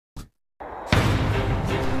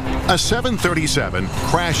A 737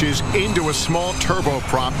 crashes into a small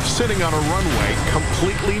turboprop sitting on a runway,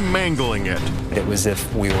 completely mangling it. It was as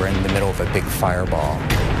if we were in the middle of a big fireball.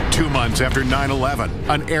 2 months after 9/11,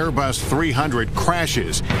 an Airbus 300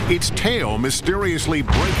 crashes, its tail mysteriously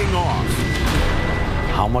breaking off.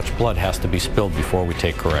 How much blood has to be spilled before we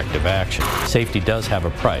take corrective action? Safety does have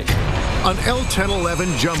a price. An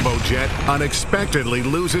L-1011 jumbo jet unexpectedly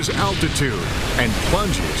loses altitude and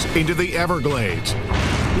plunges into the Everglades.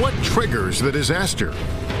 What triggers the disaster?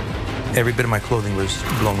 Every bit of my clothing was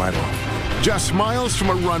blown right off. Just miles from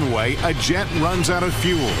a runway, a jet runs out of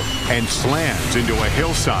fuel and slams into a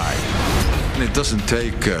hillside. It doesn't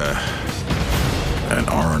take an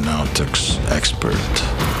aeronautics expert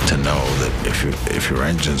to know that if your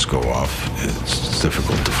engines go off, it's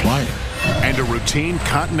difficult to fly. And a routine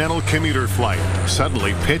continental commuter flight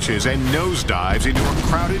suddenly pitches and nosedives into a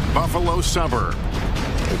crowded Buffalo suburb.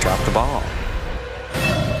 They dropped the ball.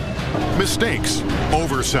 Mistakes,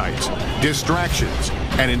 oversights, distractions,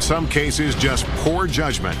 and in some cases just poor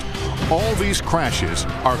judgment. All these crashes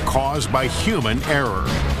are caused by human error.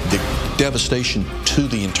 The devastation to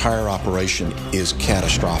the entire operation is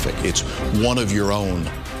catastrophic. It's one of your own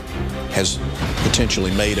has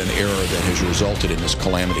potentially made an error that has resulted in this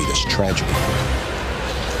calamity, this tragedy.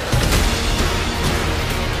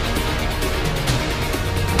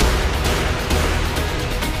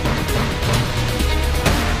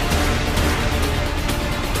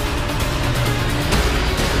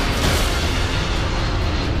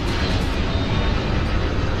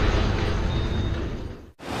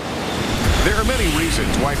 There are many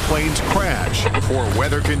reasons why planes crash: poor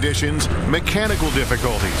weather conditions, mechanical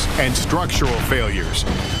difficulties, and structural failures.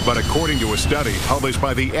 But according to a study published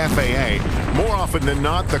by the FAA, more often than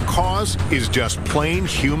not, the cause is just plain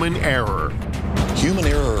human error. Human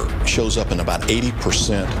error shows up in about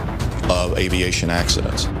 80% of aviation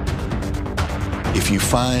accidents. If you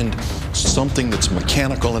find something that's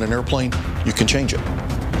mechanical in an airplane, you can change it.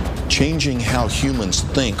 Changing how humans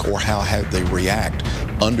think or how they react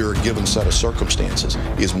under a given set of circumstances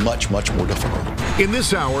is much, much more difficult. In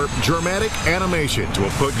this hour, dramatic animation to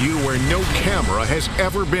put you where no camera has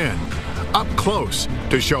ever been. Up close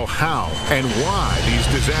to show how and why these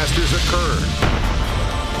disasters occurred.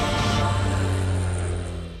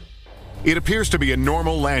 It appears to be a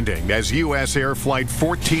normal landing as U.S. Air Flight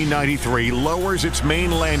 1493 lowers its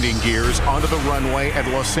main landing gears onto the runway at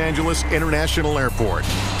Los Angeles International Airport.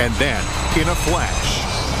 And then, in a flash,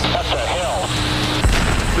 that's a hill.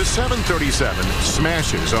 The 737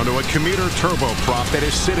 smashes onto a commuter turboprop that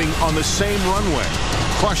is sitting on the same runway,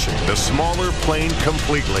 crushing the smaller plane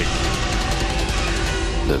completely.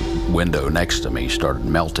 The window next to me started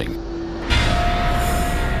melting.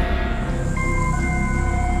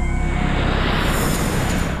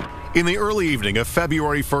 In the early evening of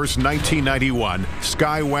February 1st, 1991,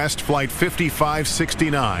 SkyWest Flight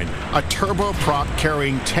 5569, a turboprop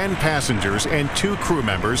carrying 10 passengers and 2 crew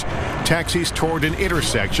members, taxis toward an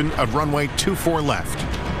intersection of runway 24 left.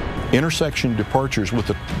 Intersection departures, with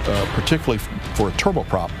particularly for a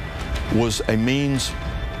turboprop, was a means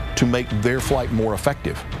to make their flight more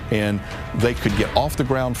effective, and they could get off the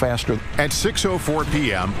ground faster. At 6:04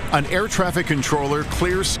 p.m., an air traffic controller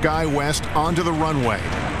clears SkyWest onto the runway,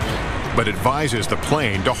 but advises the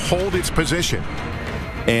plane to hold its position.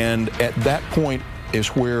 And at that point is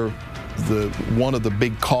where one of the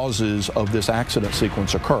big causes of this accident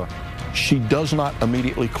sequence occur. She does not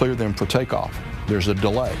immediately clear them for takeoff. There's a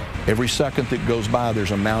delay. Every second that goes by,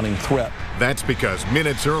 there's a mounting threat. That's because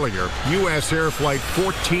minutes earlier, U.S. Air Flight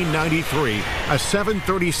 1493, a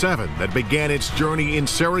 737 that began its journey in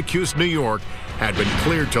Syracuse, New York, had been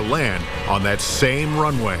cleared to land on that same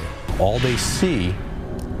runway. All they see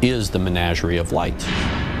is the menagerie of lights.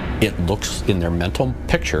 It looks, in their mental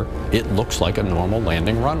picture, it looks like a normal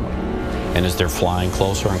landing runway. And as they're flying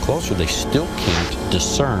closer and closer, they still can't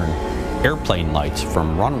discern airplane lights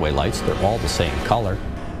from runway lights. They're all the same color.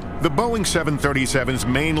 The Boeing 737's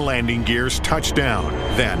main landing gears touch down.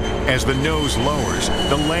 Then, as the nose lowers,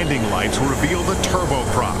 the landing lights reveal the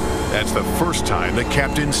turboprop. That's the first time the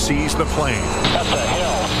captain sees the plane. That's a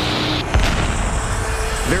hill.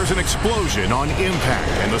 There's an explosion on impact,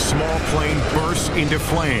 and the small plane bursts into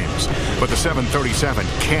flames. But the 737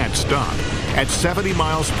 can't stop. At 70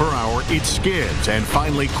 miles per hour, it skids and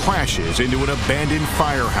finally crashes into an abandoned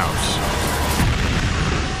firehouse.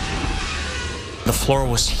 The floor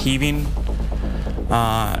was heaving,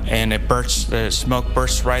 and the smoke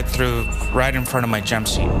burst right in front of my jump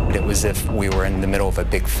seat. It was as if we were in the middle of a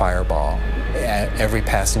big fireball. Every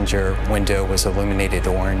passenger window was illuminated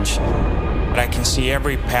orange. But I can see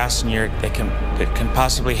every passenger that can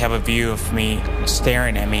possibly have a view of me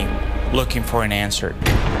staring at me, looking for an answer.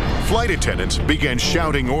 Flight attendants began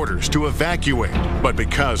shouting orders to evacuate, but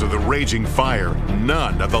because of the raging fire,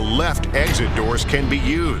 none of the left exit doors can be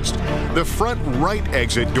used. The front right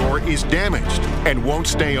exit door is damaged and won't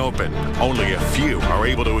stay open. Only a few are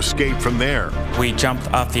able to escape from there. We jumped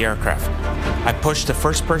off the aircraft. I pushed the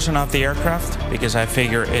first person off the aircraft because I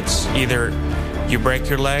figure it's either you break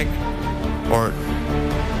your leg or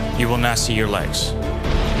you will not see your legs.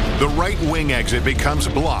 The right wing exit becomes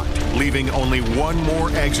blocked, leaving only one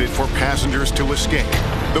more exit for passengers to escape,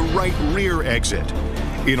 the right rear exit.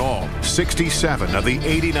 In all, 67 of the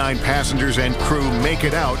 89 passengers and crew make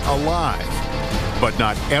it out alive. But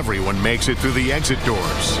not everyone makes it through the exit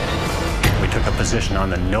doors. We took a position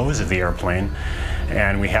on the nose of the airplane,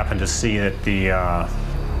 and we happened to see that the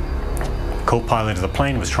co-pilot of the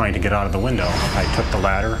plane was trying to get out of the window. I took the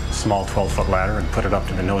ladder, small 12-foot ladder, and put it up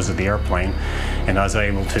to the nose of the airplane. And I was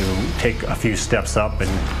able to take a few steps up and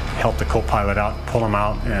help the co-pilot out, pull him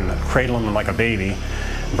out, and cradle him like a baby,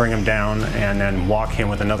 bring him down, and then walk him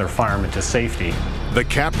with another fireman to safety. The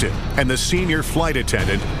captain and the senior flight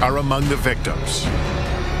attendant are among the victims.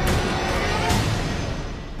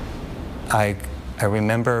 I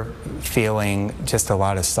remember feeling just a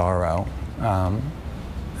lot of sorrow.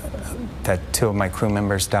 That 2 of my crew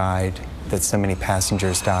members died, that so many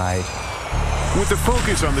passengers died. With the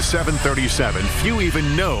focus on the 737, few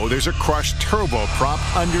even know there's a crushed turboprop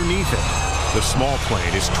underneath it. The small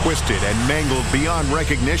plane is twisted and mangled beyond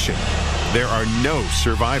recognition. There are no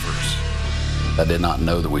survivors. I did not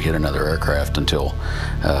know that we hit another aircraft until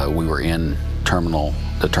we were in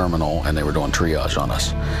the terminal, and they were doing triage on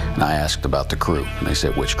us. And I asked about the crew, and they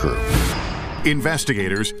said, "Which crew?"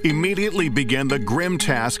 Investigators immediately began the grim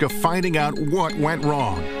task of finding out what went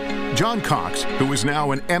wrong. John Cox, who is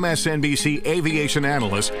now an MSNBC aviation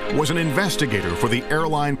analyst, was an investigator for the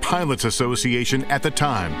Airline Pilots Association at the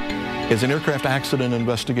time. As an aircraft accident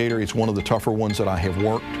investigator, it's one of the tougher ones that I have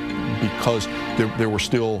worked because there were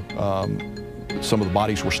still, some of the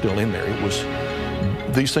bodies were still in there.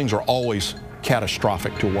 These things are always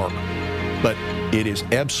catastrophic to work, but it is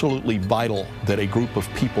absolutely vital that a group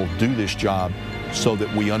of people do this job so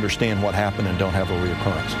that we understand what happened and don't have a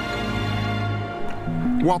reoccurrence.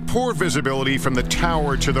 While poor visibility from the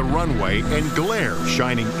tower to the runway and glare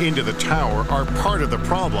shining into the tower are part of the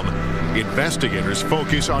problem, investigators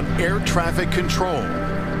focus on air traffic control.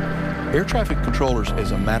 Air traffic controllers,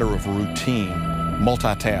 as a matter of routine,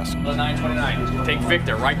 multitask. 929, take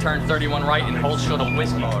Victor, right turn 31 right and hold short of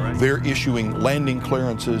Whiskey. They're issuing landing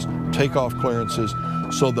clearances, takeoff clearances,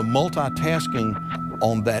 so the multitasking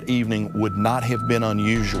on that evening would not have been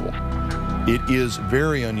unusual. It is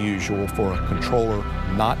very unusual for a controller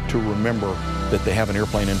not to remember that they have an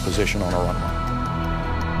airplane in position on a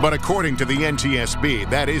runway. But according to the NTSB,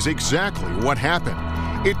 that is exactly what happened.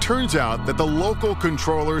 It turns out that the local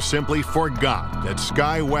controller simply forgot that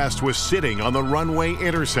SkyWest was sitting on the runway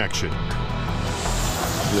intersection.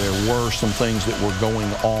 There were some things that were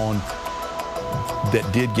going on that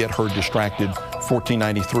did get her distracted.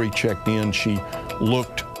 1493 checked in. She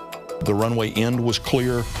looked. The runway end was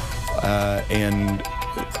clear, and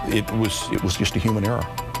it was just a human error.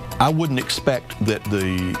 I wouldn't expect that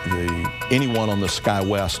anyone on the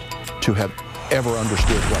SkyWest to have ever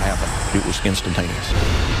understood what happened. It was instantaneous.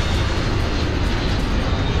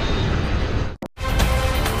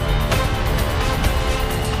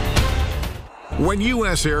 When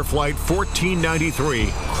U.S. Air Flight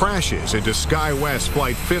 1493 crashes into SkyWest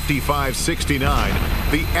Flight 5569,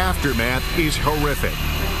 the aftermath is horrific.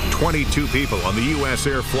 22 people on the U.S.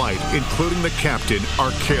 Air flight, including the captain,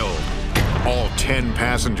 are killed. All 10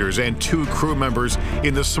 passengers and 2 crew members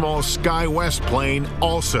in the small SkyWest plane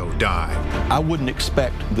also die. I wouldn't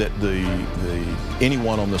expect that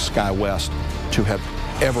anyone on the SkyWest to have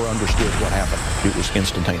ever understood what happened. It was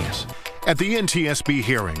instantaneous. At the NTSB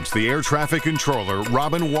hearings, the air traffic controller,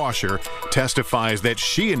 Robin Washer, testifies that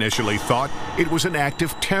she initially thought it was an act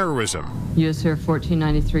of terrorism. U.S. Air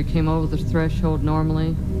 1493 came over the threshold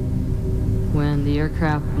normally. When the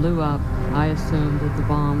aircraft blew up, I assumed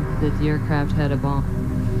that the aircraft had a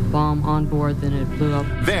bomb on board, then it blew up.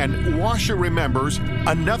 Then Washer remembers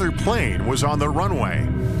another plane was on the runway.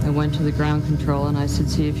 I went to the ground control and I said,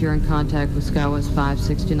 see if you're in contact with SkyWest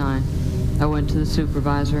 569. I went to the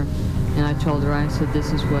supervisor and I told her, I said,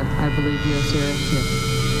 this is what I believe U.S. Air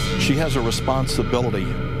hit. She has a responsibility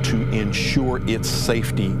to ensure its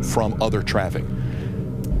safety from other traffic.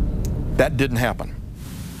 That didn't happen.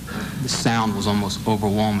 The sound was almost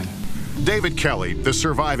overwhelming. David Kelly, the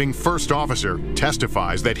surviving first officer,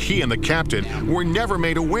 testifies that he and the captain were never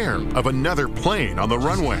made aware of another plane on the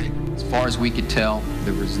runway. As far as we could tell,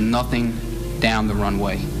 there was nothing down the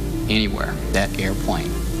runway anywhere. That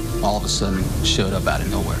airplane all of a sudden showed up out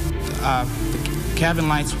of nowhere. The cabin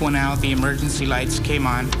lights went out, the emergency lights came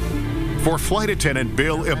on. For Flight Attendant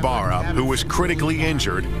Bill Ibarra, who was critically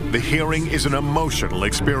injured, the hearing is an emotional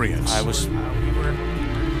experience. I was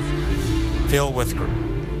filled with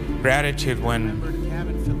gratitude when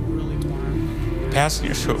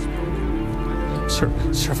passengers who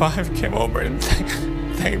survived came over and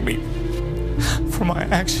thanked me for my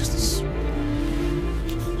actions.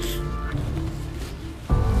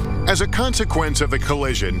 As a consequence of the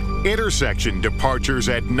collision, intersection departures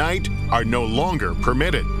at night are no longer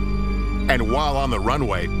permitted. And while on the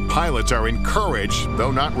runway, pilots are encouraged,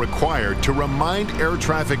 though not required, to remind air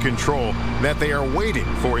traffic control that they are waiting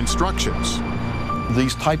for instructions.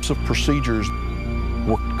 These types of procedures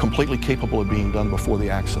were completely capable of being done before the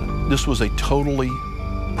accident. This was a totally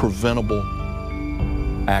preventable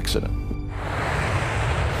accident.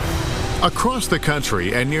 Across the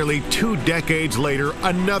country, and nearly 2 decades later,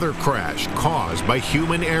 another crash caused by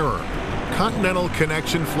human error. Continental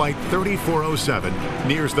Connection Flight 3407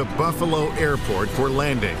 nears the Buffalo Airport for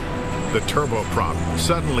landing. The turboprop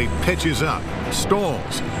suddenly pitches up,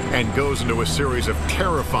 stalls, and goes into a series of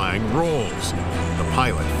terrifying rolls. The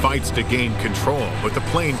pilot fights to gain control, but the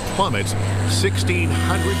plane plummets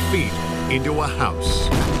 1,600 feet into a house.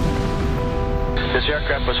 This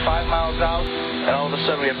aircraft was 5 miles out, and all of a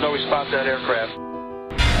sudden we have no response to that aircraft.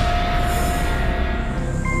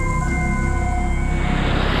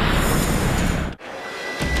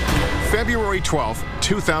 February 12,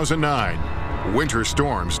 2009. Winter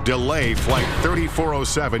storms delay Flight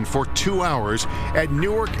 3407 for 2 hours at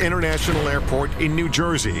Newark International Airport in New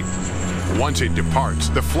Jersey. Once it departs,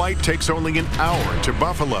 the flight takes only an hour to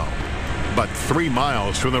Buffalo. But 3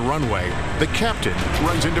 miles from the runway, the captain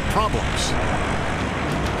runs into problems.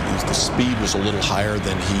 The speed was a little higher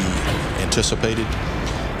than he anticipated,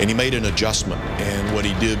 and he made an adjustment. And what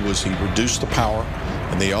he did was he reduced the power,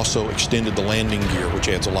 and they also extended the landing gear, which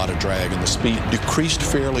adds a lot of drag, and the speed decreased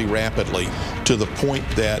fairly rapidly to the point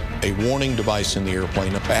that a warning device in the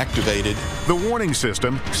airplane activated. The warning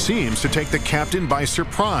system seems to take the captain by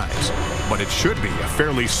surprise, but it should be a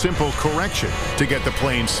fairly simple correction to get the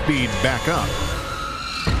plane's speed back up.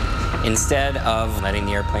 Instead of letting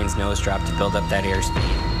the airplane's nose drop to build up that airspeed,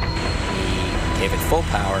 he gave it full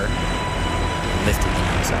power and lifted the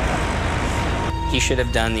nose up. He should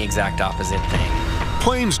have done the exact opposite thing.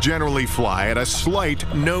 Planes generally fly at a slight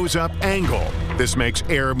nose-up angle. This makes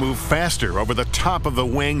air move faster over the top of the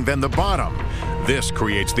wing than the bottom. This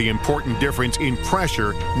creates the important difference in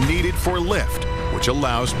pressure needed for lift, which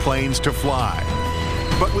allows planes to fly.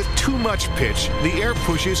 But with too much pitch, the air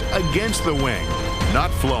pushes against the wing, not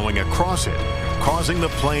flowing across it, causing the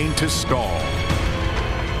plane to stall.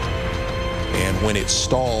 And when it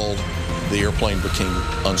stalled, the airplane became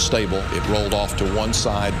unstable. It rolled off to one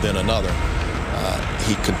side, then another.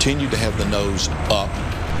 He continued to have the nose up.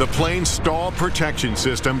 The plane's stall protection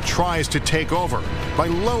system tries to take over by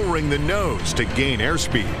lowering the nose to gain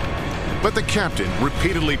airspeed. But the captain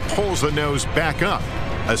repeatedly pulls the nose back up,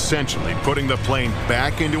 essentially putting the plane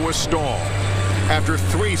back into a stall. After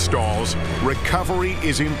 3 stalls, recovery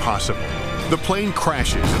is impossible. The plane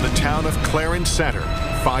crashes in the town of Clarence Center,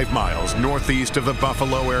 5 miles northeast of the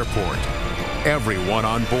Buffalo Airport. Everyone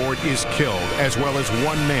on board is killed, as well as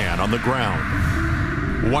 1 man on the ground.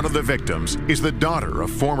 One of the victims is the daughter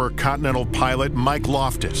of former Continental pilot Mike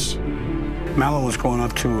Loftus. Mallow was going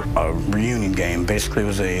up to a reunion game. Basically, it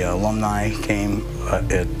was a alumni game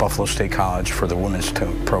at Buffalo State College for the women's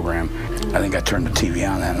program. I think I turned the TV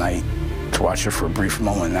on that night to watch it for a brief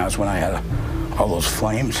moment, and that was when I had all those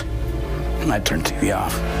flames, and I turned the TV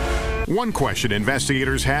off. One question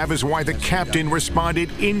investigators have is why the captain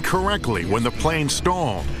responded incorrectly when the plane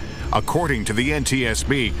stalled. According to the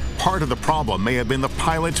NTSB, part of the problem may have been the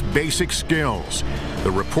pilot's basic skills.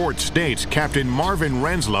 The report states Captain Marvin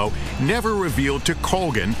Renslow never revealed to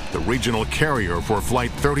Colgan, the regional carrier for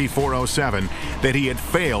Flight 3407, that he had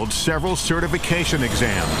failed several certification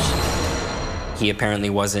exams. He apparently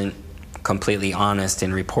wasn't completely honest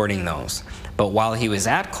in reporting those. But while he was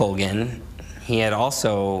at Colgan, he had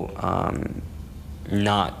also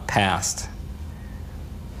not passed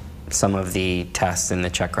some of the tests and the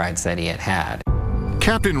check rides that he had had.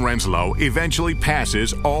 Captain Renslow eventually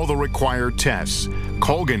passes all the required tests.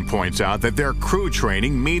 Colgan points out that their crew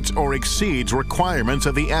training meets or exceeds requirements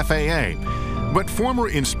of the FAA. But former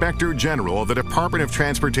Inspector General of the Department of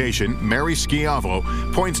Transportation, Mary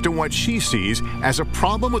Schiavo, points to what she sees as a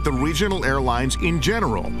problem with the regional airlines in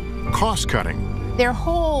general: cost-cutting. Their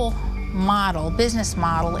whole business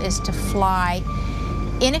model, is to fly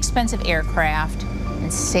inexpensive aircraft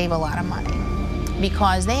and save a lot of money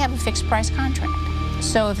because they have a fixed price contract.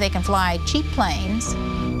 So if they can fly cheap planes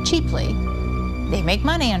cheaply, they make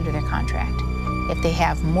money under their contract. If they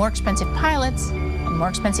have more expensive pilots and more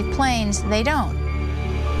expensive planes, they don't.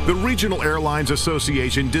 The Regional Airlines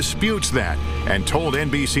Association disputes that and told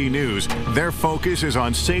NBC News their focus is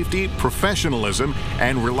on safety, professionalism,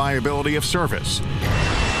 and reliability of service.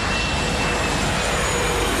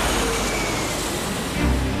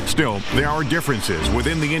 Still, there are differences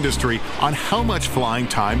within the industry on how much flying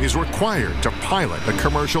time is required to pilot a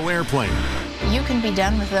commercial airplane. You can be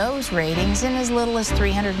done with those ratings in as little as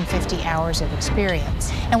 350 hours of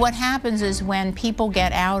experience. And what happens is when people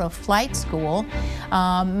get out of flight school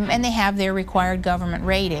and they have their required government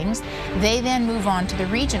ratings, they then move on to the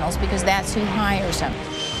regionals because that's who hires them.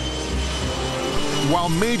 While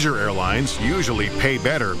major airlines usually pay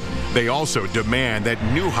better, they also demand that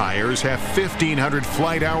new hires have 1,500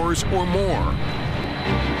 flight hours or more.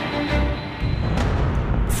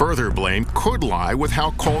 Further blame could lie with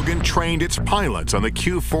how Colgan trained its pilots on the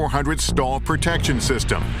Q400 stall protection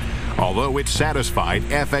system. Although it satisfied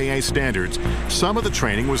FAA standards, some of the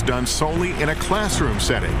training was done solely in a classroom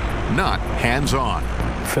setting, not hands-on.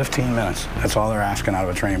 15 minutes, that's all they're asking out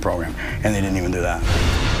of a training program, and they didn't even do that.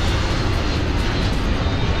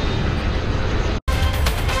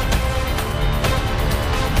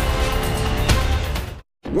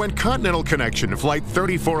 When Continental Connection Flight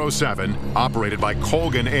 3407, operated by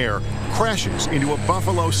Colgan Air, crashes into a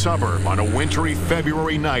Buffalo suburb on a wintry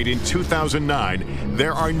February night in 2009,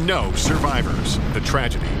 there are no survivors. The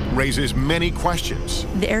tragedy raises many questions.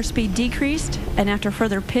 The airspeed decreased, and after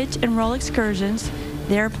further pitch and roll excursions,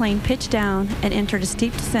 the airplane pitched down and entered a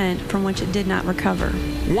steep descent from which it did not recover.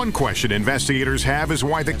 One question investigators have is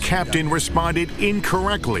why the captain responded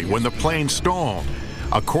incorrectly when the plane stalled.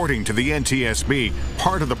 According to the NTSB,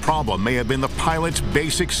 part of the problem may have been the pilot's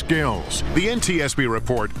basic skills. The NTSB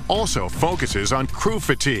report also focuses on crew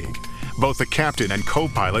fatigue. Both the captain and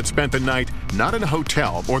co-pilot spent the night not in a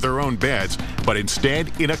hotel or their own beds, but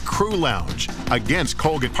instead in a crew lounge, against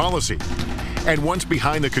Colgan policy. And once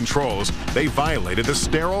behind the controls, they violated the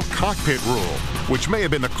sterile cockpit rule, which may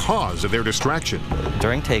have been the cause of their distraction.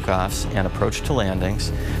 During takeoffs and approach to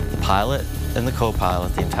landings, the pilot and the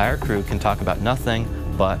co-pilot, the entire crew, can talk about nothing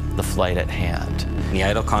but the flight at hand. The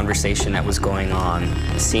idle conversation that was going on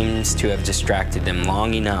seems to have distracted them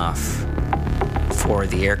long enough for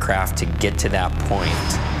the aircraft to get to that point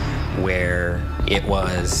where it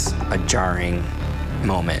was a jarring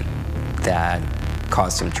moment that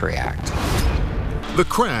caused them to react. The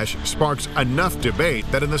crash sparks enough debate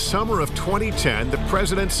that in the summer of 2010, the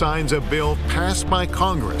president signs a bill passed by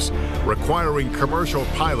Congress requiring commercial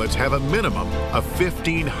pilots have a minimum of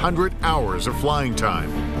 1,500 hours of flying time.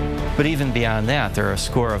 But even beyond that, there are a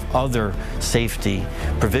score of other safety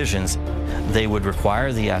provisions. They would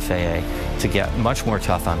require the FAA to get much more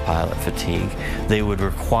tough on pilot fatigue. They would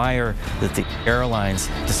require that the airlines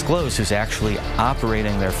disclose who's actually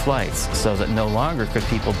operating their flights so that no longer could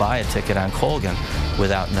people buy a ticket on Colgan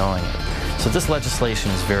without knowing it. So this legislation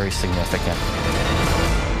is very significant.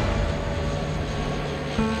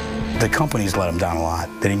 The companies let them down a lot.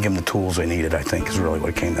 They didn't give them the tools they needed, I think, is really what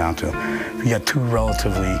it came down to. You got two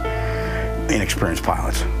relatively inexperienced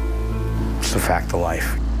pilots. It's the fact of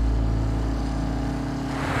life.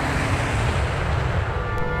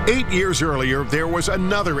 8 years earlier, there was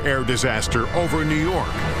another air disaster over New York,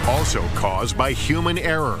 also caused by human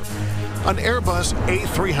error. An Airbus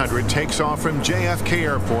A300 takes off from JFK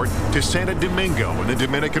Airport to Santo Domingo in the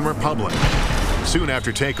Dominican Republic. Soon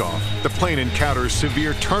after takeoff, the plane encounters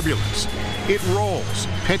severe turbulence. It rolls,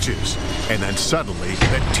 pitches, and then suddenly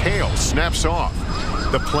the tail snaps off.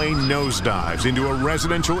 The plane nosedives into a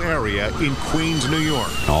residential area in Queens, New York.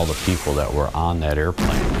 All the people that were on that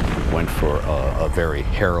airplane went for a very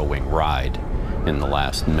harrowing ride in the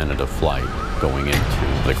last minute of flight going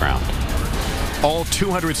into the ground. All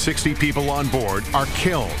 260 people on board are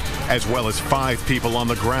killed, as well as 5 people on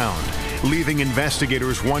the ground, leaving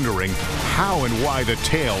investigators wondering how and why the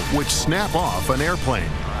tail would snap off an airplane.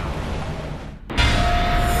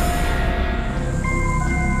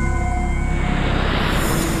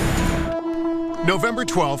 November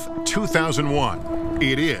 12, 2001.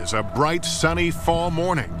 It is a bright, sunny fall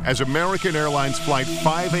morning as American Airlines Flight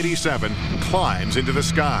 587 climbs into the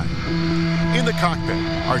sky. In the cockpit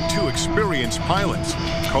are two experienced pilots,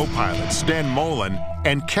 co-pilot Stan Mullen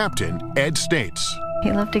and Captain Ed States.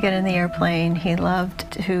 He loved to get in the airplane. He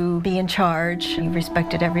loved to be in charge. He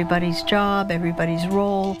respected everybody's job, everybody's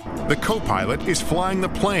role. The co-pilot is flying the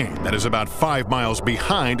plane that is about 5 miles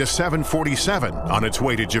behind a 747 on its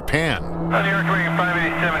way to Japan. On Air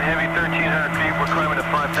 587 Heavy, 1,300 feet. We're climbing to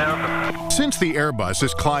 5,000. Since the Airbus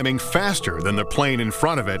is climbing faster than the plane in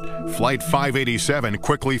front of it, Flight 587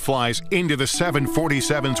 quickly flies into the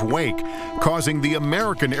 747's wake, causing the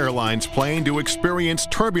American Airlines plane to experience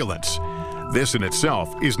turbulence. This in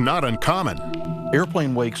itself is not uncommon.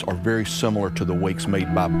 Airplane wakes are very similar to the wakes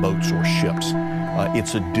made by boats or ships.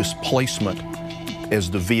 It's a displacement as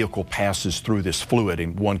the vehicle passes through this fluid,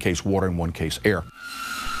 in one case water, in one case air.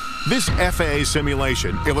 This FAA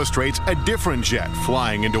simulation illustrates a different jet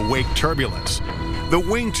flying into wake turbulence. The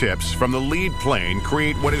wingtips from the lead plane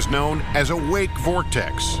create what is known as a wake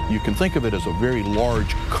vortex. You can think of it as a very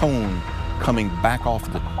large cone coming back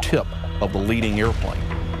off the tip of the leading airplane.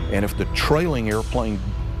 And if the trailing airplane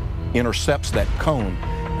intercepts that cone,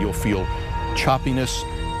 you'll feel choppiness.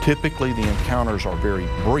 Typically, the encounters are very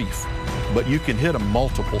brief, but you can hit them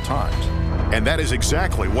multiple times. And that is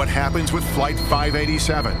exactly what happens with Flight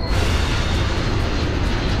 587.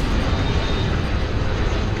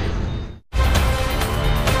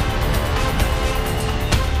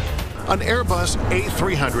 An Airbus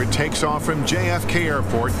A300 takes off from JFK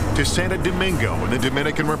Airport to Santo Domingo in the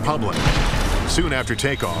Dominican Republic. Soon after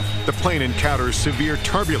takeoff, the plane encounters severe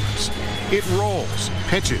turbulence. It rolls,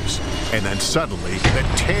 pitches, and then suddenly the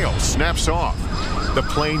tail snaps off. The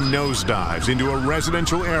plane nosedives into a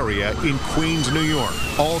residential area in Queens, New York.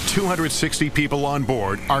 All 260 people on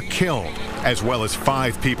board are killed, as well as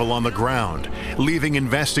 5 people on the ground, leaving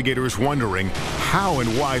investigators wondering how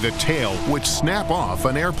and why the tail would snap off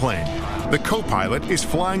an airplane. The co-pilot is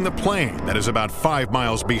flying the plane that is about 5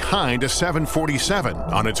 miles behind a 747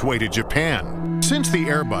 on its way to Japan. Since the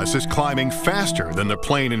Airbus is climbing faster than the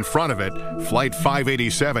plane in front of it, Flight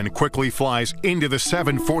 587 quickly flies into the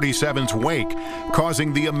 747's wake,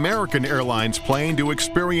 causing the American Airlines plane to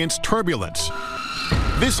experience turbulence.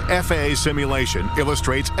 This FAA simulation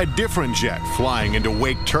illustrates a different jet flying into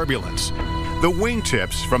wake turbulence. The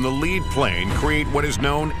wingtips from the lead plane create what is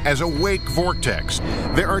known as a wake vortex.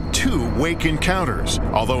 There are 2 wake encounters.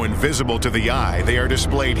 Although invisible to the eye, they are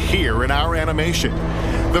displayed here in our animation.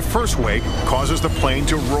 The first wake causes the plane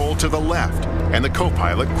to roll to the left, and the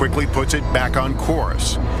co-pilot quickly puts it back on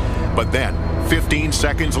course. But then, 15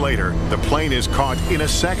 seconds later, the plane is caught in a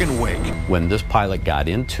second wake. When this pilot got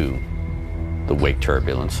into the wake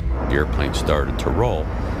turbulence, the airplane started to roll.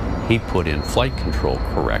 He put in flight control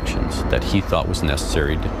corrections that he thought was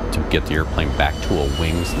necessary to get the airplane back to a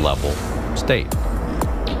wings level state.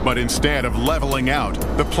 But instead of leveling out,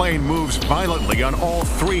 the plane moves violently on all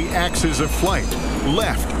 3 axes of flight.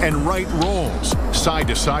 Left and right rolls,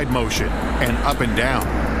 side-to-side motion, and up and down.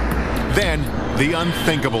 Then, the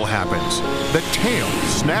unthinkable happens. The tail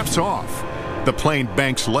snaps off. The plane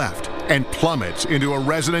banks left and plummets into a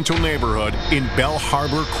residential neighborhood in Bell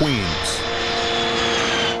Harbor, Queens.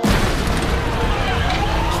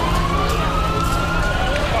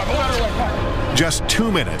 Just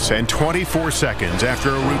 2 minutes and 24 seconds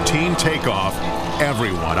after a routine takeoff,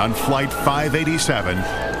 everyone on Flight 587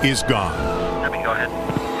 is gone. Go ahead.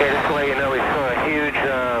 Yeah, just to let you know, we saw a huge,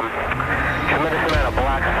 tremendous amount of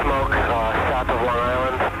black smoke south of Long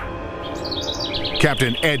Island.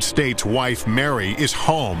 Captain Ed States' wife, Mary, is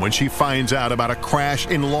home when she finds out about a crash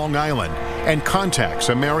in Long Island and contacts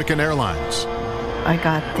American Airlines. I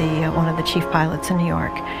got one of the chief pilots in New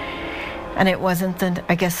York. And it wasn't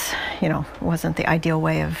wasn't the ideal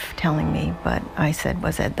way of telling me, but I said,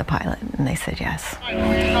 was Ed the pilot? And they said yes.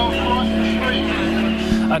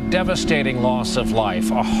 A devastating loss of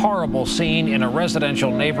life, a horrible scene in a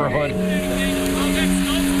residential neighborhood.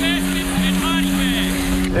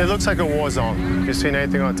 It looks like a war zone. If you've seen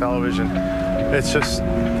anything on television, it's just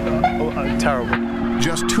terrible.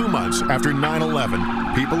 Just 2 months after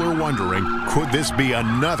 9/11, people are wondering, could this be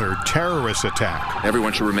another terrorist attack?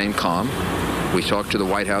 Everyone should remain calm. We talked to the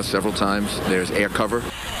White House several times. There's air cover.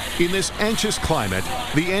 In this anxious climate,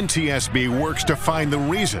 the NTSB works to find the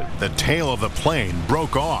reason the tail of the plane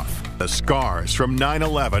broke off. The scars from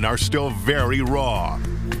 9/11 are still very raw.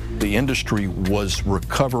 The industry was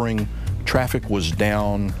recovering. Traffic was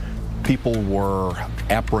down. People were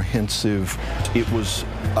apprehensive. It was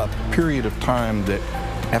a period of time that,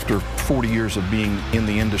 after 40 years of being in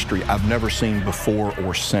the industry, I've never seen before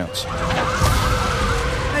or since.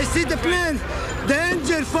 I see the plane. The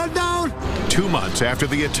engine fall down. 2 months after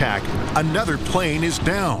the attack, another plane is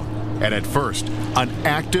down. And at first, an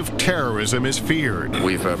act of terrorism is feared.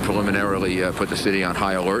 We've preliminarily put the city on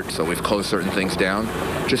high alert, so we've closed certain things down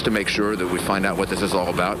just to make sure that we find out what this is all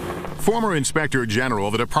about. Former Inspector General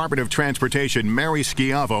of the Department of Transportation, Mary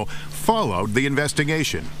Schiavo, followed the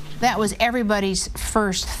investigation. That was everybody's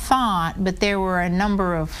first thought, but there were a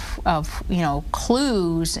number of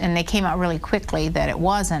clues, and they came out really quickly that it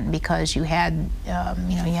wasn't, because you had you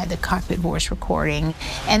had the cockpit voice recording,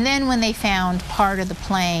 and then when they found part of the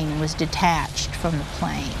plane was detached from the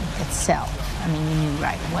plane itself, I mean, you knew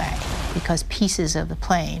right away, because pieces of the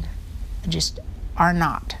plane just are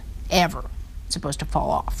not ever supposed to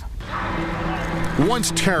fall off.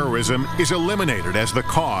 Once terrorism is eliminated as the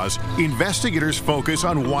cause, investigators focus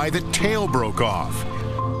on why the tail broke off.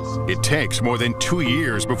 It takes more than 2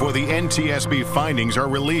 years before the NTSB findings are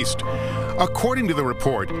released. According to the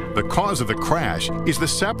report, the cause of the crash is the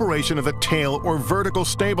separation of the tail or vertical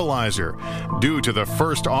stabilizer due to the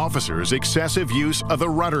first officer's excessive use of the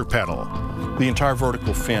rudder pedal. The entire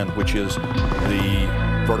vertical fin, which is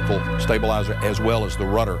the vertical stabilizer as well as the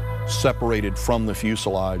rudder, separated from the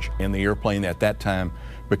fuselage, and the airplane at that time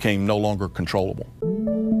became no longer controllable.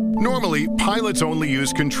 Normally, pilots only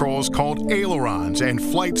use controls called ailerons and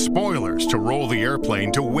flight spoilers to roll the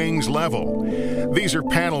airplane to wings level. These are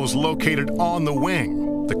panels located on the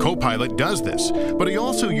wing. The co-pilot does this, but he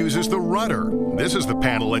also uses the rudder. This is the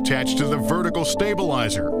panel attached to the vertical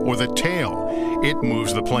stabilizer, or the tail. It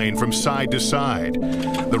moves the plane from side to side.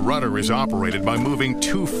 The rudder is operated by moving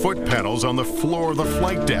 2 foot pedals on the floor of the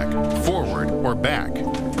flight deck, forward or back.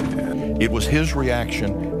 It was his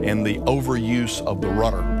reaction and the overuse of the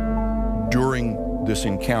rudder during this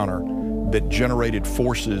encounter that generated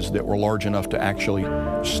forces that were large enough to actually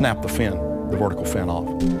snap the fin, the vertical fin, off.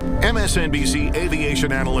 MSNBC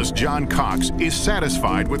aviation analyst John Cox is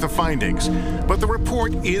satisfied with the findings, but the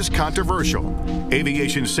report is controversial.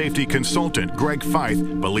 Aviation safety consultant Greg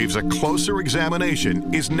Feith believes a closer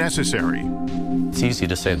examination is necessary. It's easy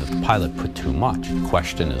to say that the pilot put too much. The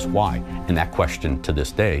question is why, and that question to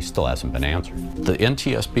this day still hasn't been answered. The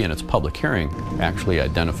NTSB in its public hearing actually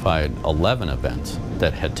identified 11 events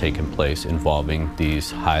that had taken place involving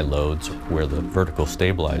these high loads where the vertical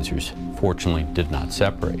stabilizers fortunately did not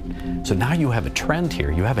separate. So now you have a trend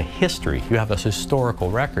here, you have a history, you have a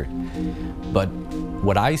historical record. But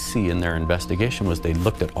what I see in their investigation was they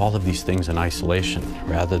looked at all of these things in isolation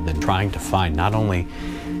rather than trying to find not only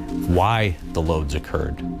why the loads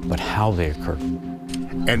occurred, but how they occurred.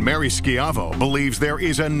 And Mary Schiavo believes there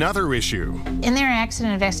is another issue. In their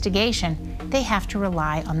accident investigation, they have to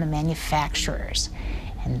rely on the manufacturers.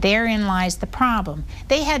 And therein lies the problem.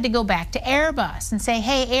 They had to go back to Airbus and say,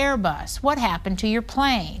 hey, Airbus, what happened to your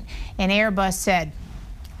plane? And Airbus said,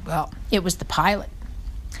 well, it was the pilot.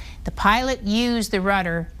 The pilot used the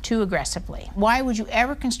rudder too aggressively. Why would you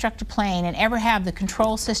ever construct a plane and ever have the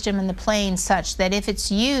control system in the plane such that if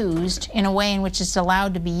it's used in a way in which it's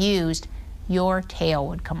allowed to be used, your tail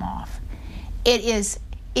would come off? It is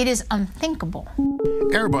unthinkable.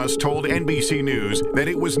 Airbus told NBC News that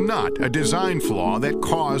it was not a design flaw that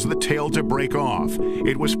caused the tail to break off.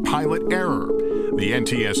 It was pilot error. The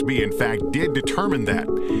NTSB, in fact, did determine that.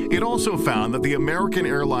 It also found that the American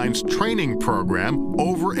Airlines training program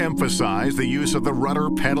overemphasized the use of the rudder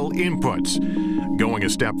pedal inputs. Going a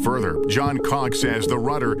step further, John Cox says the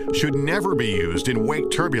rudder should never be used in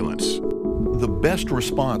wake turbulence. The best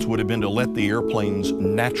response would have been to let the airplane's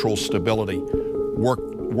natural stability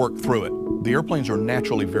work through it. The airplanes are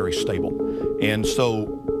naturally very stable, and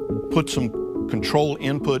so put some control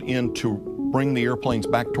input in to bring the airplanes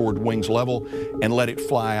back toward wings level and let it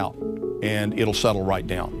fly out, and it'll settle right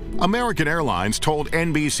down. American Airlines told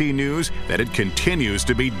NBC News that it continues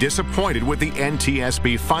to be disappointed with the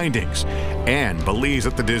NTSB findings and believes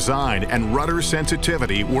that the design and rudder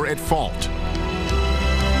sensitivity were at fault.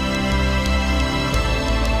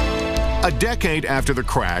 A decade after the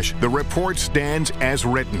crash, the report stands as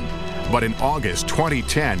written. But in August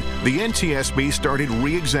 2010, the NTSB started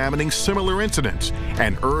re-examining similar incidents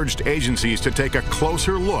and urged agencies to take a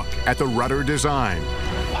closer look at the rudder design.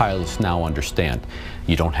 Pilots now understand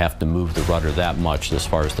you don't have to move the rudder that much as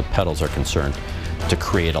far as the pedals are concerned to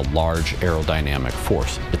create a large aerodynamic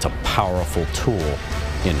force. It's a powerful tool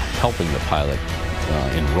in helping the pilot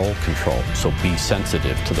in roll control. So be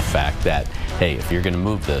sensitive to the fact that, hey, if you're going to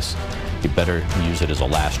move this, you better use it as a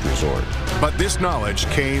last resort. But this knowledge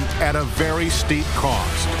came at a very steep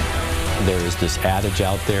cost. There is this adage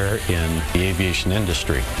out there in the aviation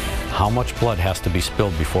industry: how much blood has to be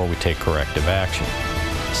spilled before we take corrective action?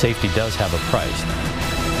 Safety does have a price.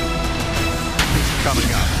 Coming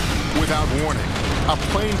up, without warning, a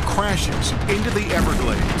plane crashes into the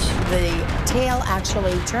Everglades. The tail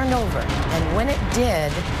actually turned over, and when it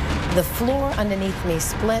did, the floor underneath me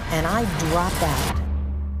split and I dropped out.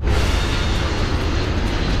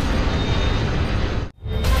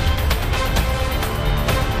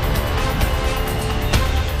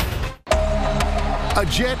 A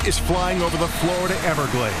jet is flying over the Florida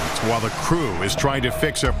Everglades while the crew is trying to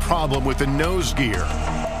fix a problem with the nose gear.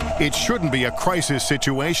 It shouldn't be a crisis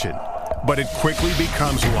situation, but it quickly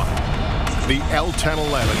becomes one. The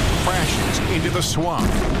L-1011 crashes into the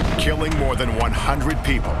swamp, killing more than 100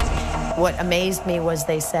 people. What amazed me was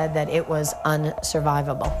they said that it was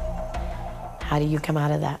unsurvivable. How do you come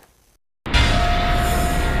out of that?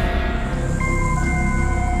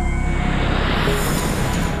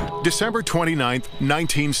 December 29,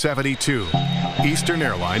 1972. Eastern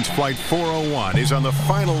Airlines Flight 401 is on the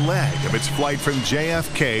final leg of its flight from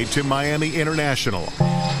JFK to Miami International,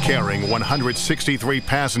 carrying 163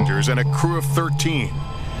 passengers and a crew of 13.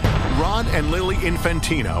 Ron and Lily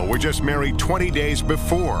Infantino were just married 20 days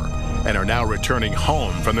before and are now returning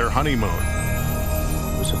home from their honeymoon.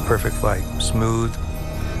 It was a perfect flight, smooth,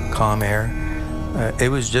 calm air. It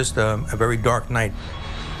was just a very dark night.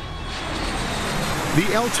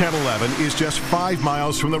 The L-1011 is just 5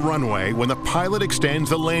 miles from the runway when the pilot extends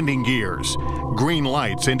the landing gears. Green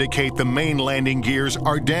lights indicate the main landing gears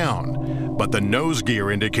are down, but the nose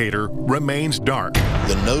gear indicator remains dark.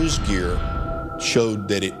 The nose gear showed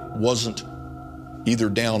that it wasn't either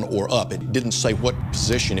down or up. It didn't say what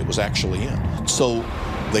position it was actually in. So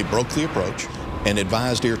they broke the approach and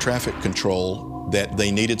advised air traffic control that they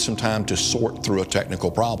needed some time to sort through a technical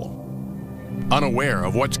problem. Unaware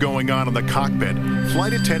of what's going on in the cockpit,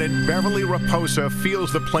 Flight Attendant Beverly Raposa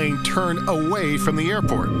feels the plane turn away from the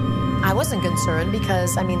airport. I wasn't concerned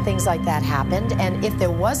because, things like that happened, and if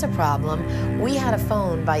there was a problem, we had a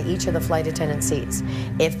phone by each of the flight attendant seats.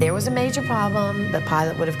 If there was a major problem, the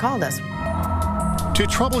pilot would have called us. To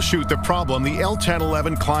troubleshoot the problem, the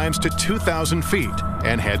L-1011 climbs to 2,000 feet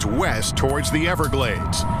and heads west towards the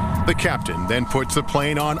Everglades. The captain then puts the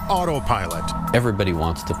plane on autopilot. Everybody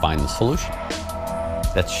wants to find the solution.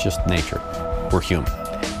 That's just nature. We're human.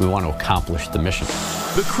 We want to accomplish the mission.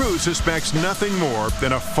 The crew suspects nothing more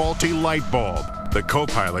than a faulty light bulb. The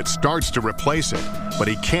co-pilot starts to replace it, but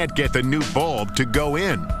he can't get the new bulb to go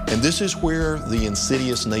in. And this is where the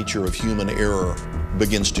insidious nature of human error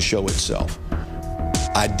begins to show itself.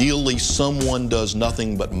 Ideally, someone does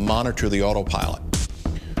nothing but monitor the autopilot.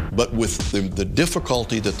 But with the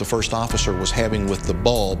difficulty that the first officer was having with the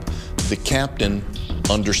bulb, the captain,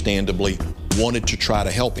 understandably, wanted to try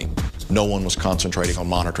to help him. No one was concentrating on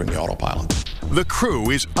monitoring the autopilot. The crew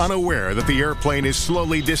is unaware that the airplane is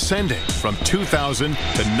slowly descending from 2,000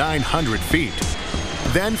 to 900 feet.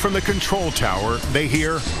 Then from the control tower, they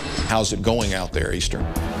hear, "How's it going out there, Eastern?"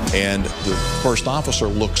 And the first officer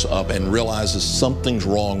looks up and realizes something's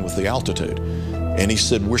wrong with the altitude. And he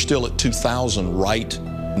said, "We're still at 2,000, right?"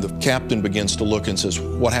 And the captain begins to look and says,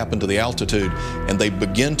 "What happened to the altitude?" And they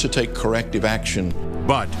begin to take corrective action.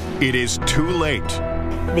 But it is too late.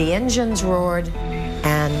 The engines roared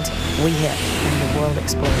and we hit and the world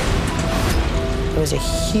exploded. It was a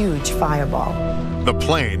huge fireball. The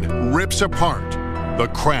plane rips apart. The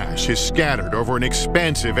crash is scattered over an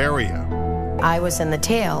expansive area. I was in the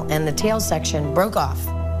tail and the tail section broke off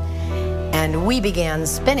and we began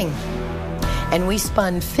spinning and we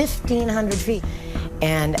spun 1,500 feet.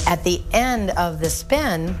 And at the end of the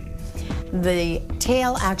spin, the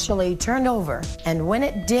tail actually turned over. And when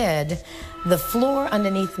it did, the floor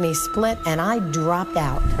underneath me split and I dropped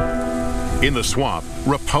out. In the swamp,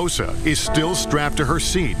 Raposa is still strapped to her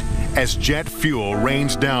seat as jet fuel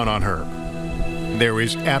rains down on her. There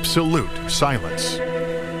is absolute silence.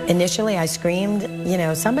 Initially, I screamed,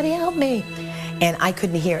 "Somebody help me." And I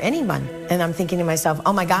couldn't hear anyone. And I'm thinking to myself,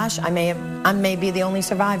 oh my gosh, I may be the only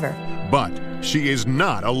survivor. But she is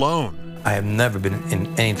not alone. I have never been in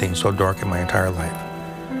anything so dark in my entire life.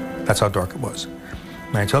 That's how dark it was.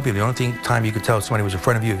 And I tell people, the only time you could tell somebody was in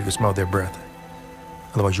front of you, you could smell their breath.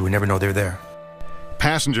 Otherwise, you would never know they're there.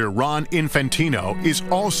 Passenger Ron Infantino is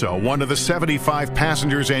also one of the 75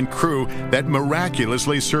 passengers and crew that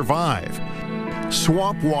miraculously survive.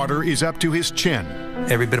 Swamp water is up to his chin.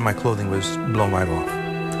 Every bit of my clothing was blown right off.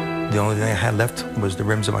 The only thing I had left was the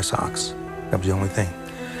rims of my socks. That was the only thing.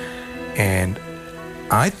 And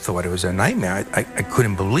I thought it was a nightmare. I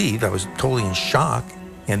couldn't believe. I was totally in shock.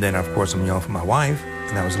 And then, of course, I'm yelling for my wife,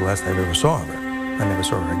 and that was the last I ever saw of her. I never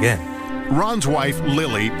saw her again. Ron's wife,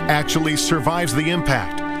 Lily, actually survives the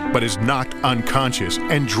impact, but is knocked unconscious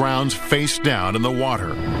and drowns face down in the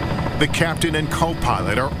water. The captain and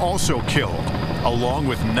co-pilot are also killed, along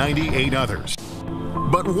with 98 others.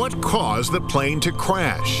 But what caused the plane to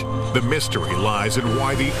crash? The mystery lies in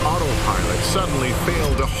why the autopilot suddenly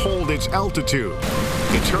failed to hold its altitude.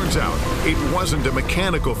 It turns out it wasn't a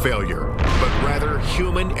mechanical failure, but rather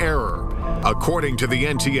human error. According to the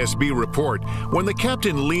NTSB report, when the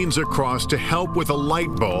captain leans across to help with a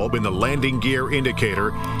light bulb in the landing gear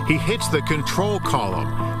indicator, he hits the control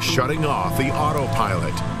column, shutting off the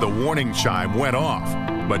autopilot. The warning chime went off,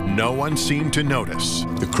 but no one seemed to notice.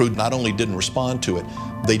 The crew not only didn't respond to it,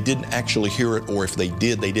 they didn't actually hear it, or if they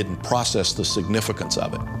did, they didn't process the significance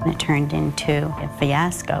of it. It turned into a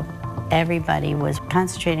fiasco. Everybody was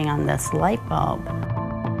concentrating on this light bulb.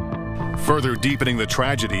 Further deepening the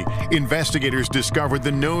tragedy, investigators discovered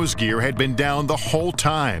the nose gear had been down the whole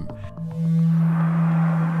time.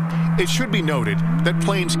 It should be noted that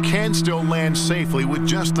planes can still land safely with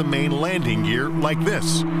just the main landing gear like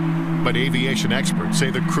this. But aviation experts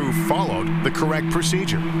say the crew followed the correct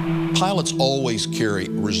procedure. Pilots always carry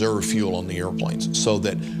reserve fuel on the airplanes so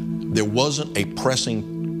that there wasn't a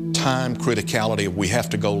pressing time criticality of we have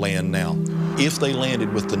to go land now. If they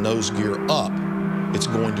landed with the nose gear up, it's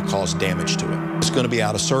going to cause damage to it. It's going to be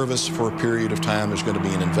out of service for a period of time. There's going to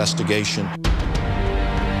be an investigation.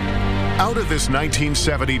 Out of this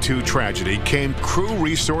 1972 tragedy came Crew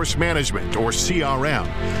Resource Management, or CRM,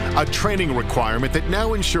 a training requirement that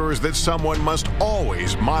now ensures that someone must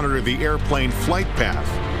always monitor the airplane flight path.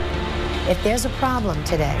 If there's a problem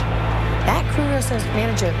today, that crew resource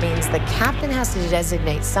management means the captain has to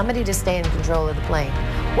designate somebody to stay in control of the plane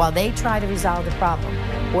while they try to resolve the problem,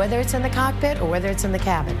 whether it's in the cockpit or whether it's in the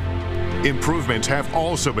cabin. Improvements have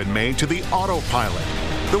also been made to the autopilot.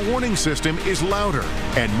 The warning system is louder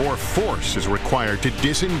and more force is required to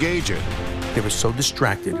disengage it. They were so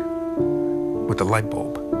distracted with the light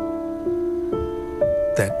bulb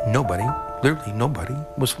that nobody, literally nobody,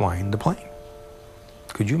 was flying the plane.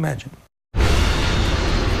 Could you imagine?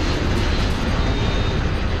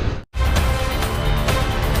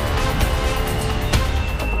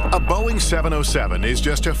 A Boeing 707 is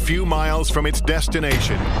just a few miles from its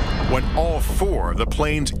destination when all four of the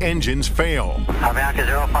plane's engines fail. Avianca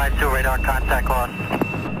 052, radar contact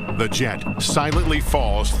lost. The jet silently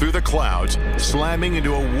falls through the clouds, slamming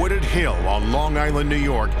into a wooded hill on Long Island, New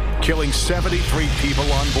York, killing 73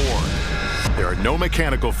 people on board. There are no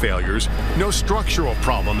mechanical failures, no structural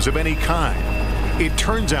problems of any kind. It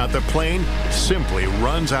turns out the plane simply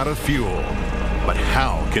runs out of fuel. But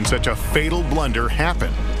how can such a fatal blunder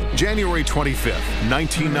happen? January 25th,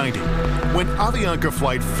 1990, when Avianca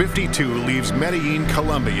Flight 52 leaves Medellin,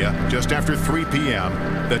 Colombia, just after 3 p.m.,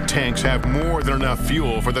 the tanks have more than enough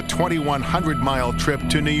fuel for the 2,100-mile trip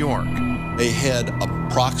to New York. They had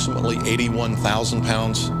approximately 81,000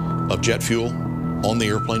 pounds of jet fuel on the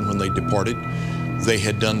airplane when they departed. They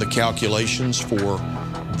had done the calculations for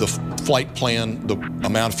the flight plan, the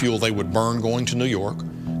amount of fuel they would burn going to New York,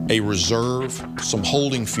 a reserve, some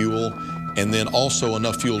holding fuel, and then also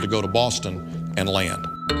enough fuel to go to Boston and land.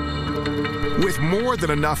 With more than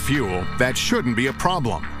enough fuel, that shouldn't be a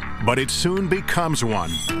problem, but it soon becomes one.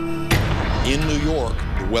 In New York,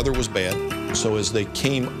 the weather was bad, so as they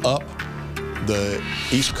came up the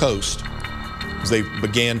East Coast, they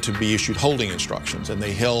began to be issued holding instructions, and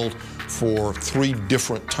they held for 3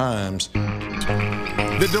 different times.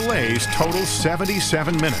 The delays total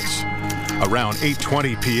 77 minutes. Around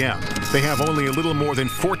 8:20 p.m., they have only a little more than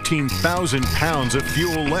 14,000 pounds of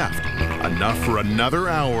fuel left, enough for another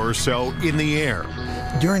hour or so in the air.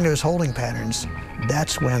 During those holding patterns,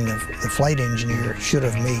 that's when the flight engineer should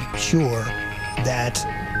have made sure that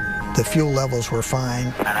the fuel levels were fine.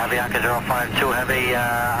 And Avianca 052 Heavy,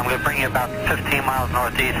 I'm going to bring you about 15 miles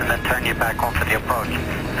northeast and then turn you back home for the approach.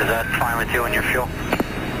 Is that fine with you and your fuel?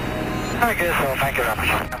 I guess so. Thank you very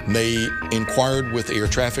much. They inquired with air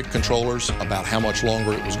traffic controllers about how much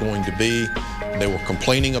longer it was going to be. They were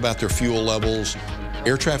complaining about their fuel levels.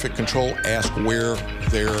 Air traffic control asked where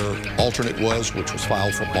their alternate was, which was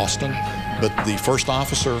filed for Boston. But the first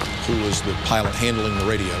officer, who was the pilot handling the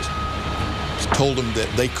radios, told them that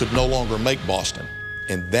they could no longer make Boston.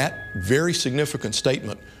 And that very significant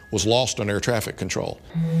statement was lost on air traffic control.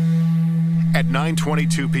 At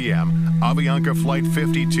 9:22 p.m., Avianca Flight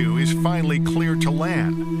 52 is finally cleared to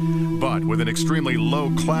land. But with an extremely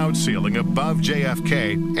low cloud ceiling above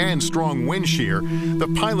JFK and strong wind shear,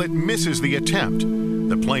 the pilot misses the attempt.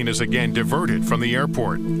 The plane is again diverted from the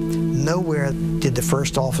airport. Nowhere did the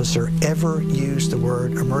first officer ever use the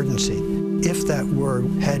word emergency. If that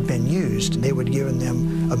word had been used, they would have given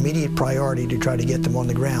them immediate priority to try to get them on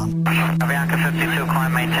the ground. Avianca 52,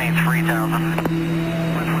 climb maintain 3,000.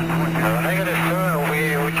 Negative, sir.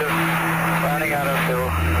 We just running out of fuel.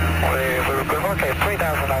 We're good. Okay,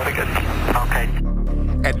 3,000, that'll be good. Okay.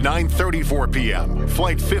 At 9:34 p.m.,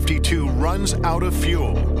 Flight 52 runs out of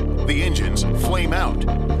fuel. The engines flame out.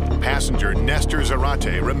 Passenger Nestor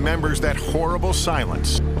Zarate remembers that horrible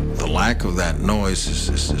silence. The lack of that noise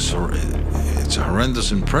it's a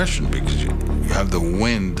horrendous impression because you have the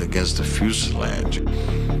wind against the fuselage.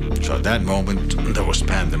 So at that moment, there was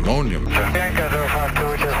pandemonium.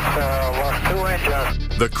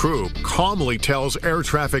 The crew calmly tells air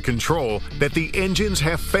traffic control that the engines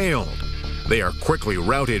have failed. They are quickly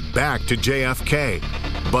routed back to JFK,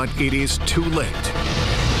 but it is too late.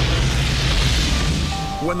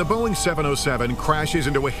 When the Boeing 707 crashes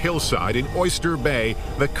into a hillside in Oyster Bay,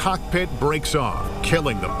 the cockpit breaks off,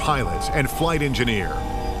 killing the pilots and flight engineer.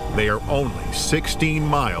 They are only 16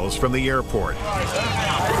 miles from the airport.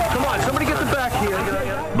 Come on, somebody get the back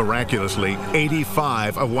here. Miraculously,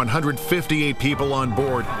 85 of 158 people on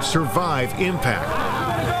board survive impact.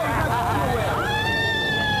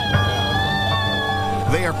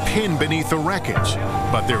 They are pinned beneath the wreckage,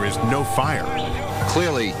 but there is no fire.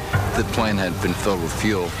 Clearly, if the plane had been filled with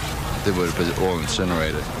fuel, they would have been all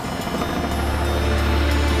incinerated.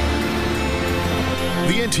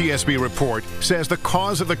 The NTSB report says the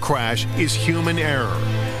cause of the crash is human error,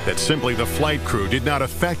 that simply the flight crew did not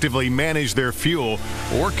effectively manage their fuel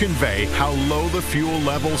or convey how low the fuel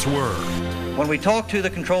levels were. When we talked to the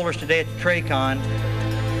controllers today at the TRACON,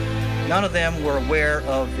 none of them were aware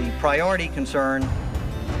of the priority concern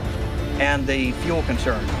and the fuel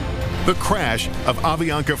concern. The crash of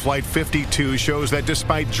Avianca Flight 52 shows that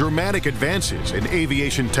despite dramatic advances in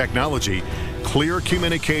aviation technology, clear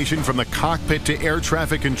communication from the cockpit to air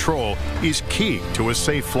traffic control is key to a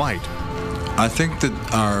safe flight. I think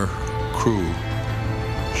that our crew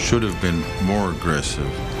should have been more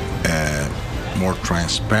aggressive, more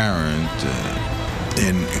transparent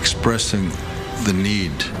in expressing the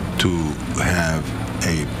need to have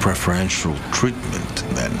a preferential treatment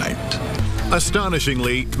that night.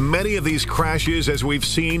 Astonishingly, many of these crashes, as we've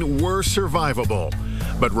seen, were survivable,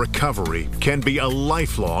 but recovery can be a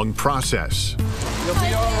lifelong process. You'll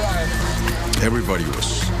be all right. Everybody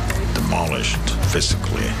was demolished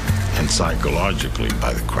physically and psychologically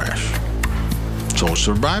by the crash. So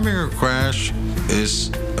surviving a crash is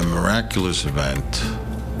a miraculous event,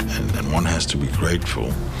 and one has to be grateful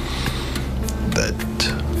that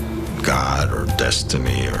God or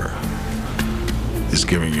destiny or is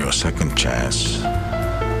giving you a second chance,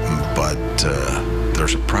 but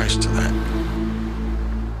there's a price to that.